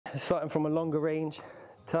starting from a longer range,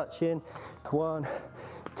 touch in, 1,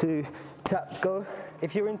 2, tap, go.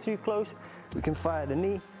 If you're in too close, we can fire the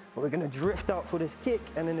knee, but we're gonna drift out for this kick,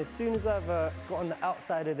 and then as soon as I've got on the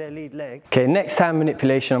outside of their lead leg. Okay, next hand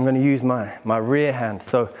manipulation, I'm gonna use my rear hand.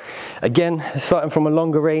 So again, starting from a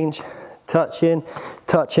longer range, touch in,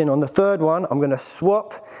 touch in. On the third one, I'm gonna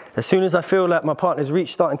swap. As soon as I feel like my partner's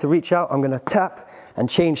starting to reach out, I'm gonna tap and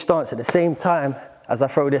change stance at the same time as I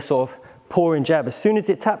throw this sort of pouring jab. As soon as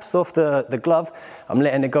it taps off the glove, I'm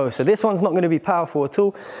letting it go. So this one's not gonna be powerful at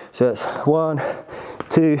all. So it's 1,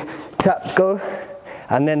 2, tap, go.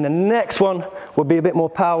 And then the next one will be a bit more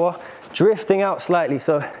power, drifting out slightly.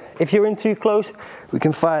 So if you're in too close, we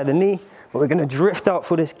can fire the knee, but we're gonna drift out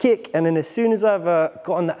for this kick. And then as soon as I've got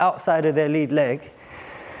on the outside of their lead leg,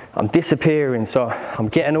 I'm disappearing. So I'm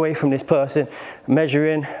getting away from this person,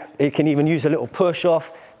 measuring. You can even use a little push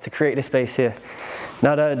off to create the space here.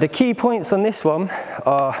 Now the key points on this one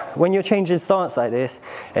are when you're changing stance like this,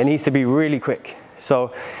 it needs to be really quick.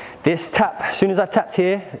 So this tap, as soon as I've tapped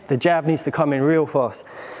here, the jab needs to come in real fast.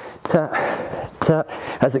 Tap, tap,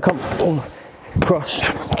 as it comes, boom, cross,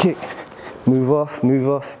 kick, move off,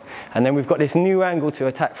 and then we've got this new angle to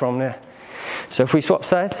attack from there. So if we swap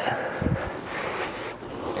sides,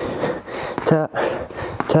 tap,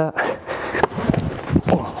 tap,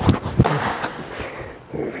 boom,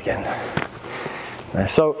 move again.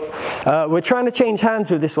 So we're trying to change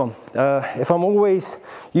hands with this one. If I'm always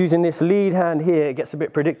using this lead hand here, it gets a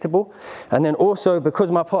bit predictable. And then also, because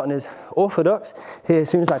my partner's orthodox, here as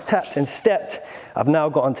soon as I tapped and stepped, I've now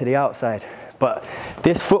got onto the outside. But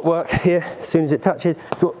this footwork here, as soon as it touches,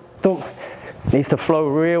 needs to flow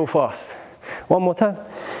real fast. One more time.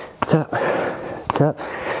 Tap, tap,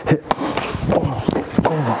 hit, boom,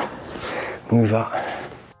 boom. Move out.